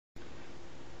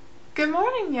Good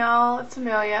morning, y'all. It's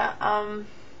Amelia. You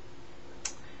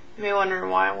may wonder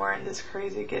why I'm wearing this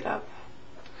crazy get-up.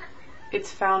 It's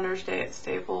Founders Day at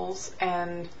Staples,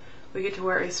 and we get to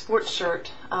wear a sports shirt.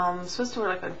 I'm supposed to wear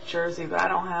like a jersey, but I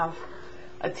don't have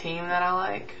a team that I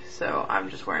like, so I'm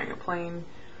just wearing a plain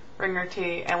ringer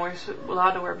tee, and we're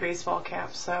allowed to wear baseball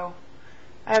caps, so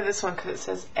I have this one because it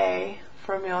says A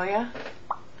for Amelia.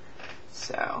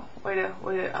 So, way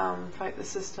to fight the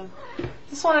system.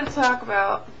 Just wanted to talk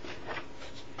about,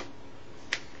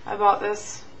 I bought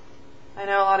this. I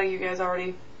know a lot of you guys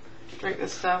already drink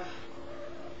this stuff.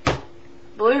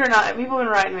 Believe it or not, people have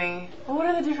been writing me, well, what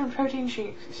are the different protein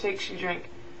shakes you drink?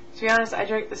 To be honest, I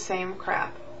drink the same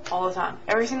crap all the time.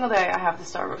 Every single day I have the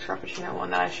Starbucks Frappuccino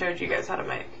one that I showed you guys how to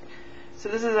make. So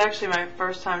this is actually my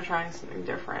first time trying something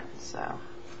different, so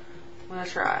I'm going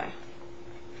to try.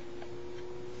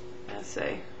 Let's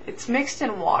see. It's mixed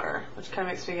in water, which kind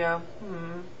of makes me go,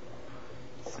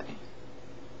 Let's see.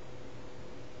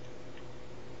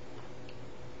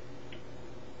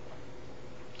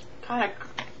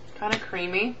 Kind of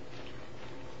creamy.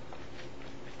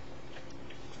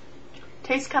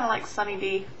 Tastes kind of like Sunny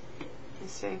D.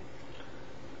 Let's see.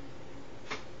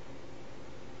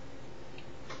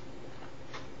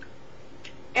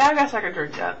 Yeah, I guess I could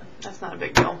drink that. That's not a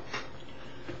big deal.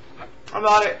 I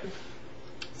bought it.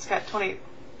 It's got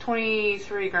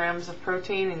 23 grams of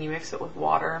protein, and you mix it with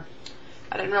water.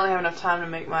 I didn't really have enough time to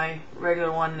make my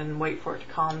regular one and wait for it to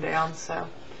calm down, so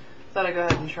I thought I'd go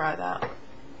ahead and try that.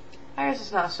 I guess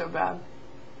it's not so bad.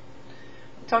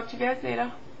 Talk to you guys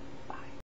later.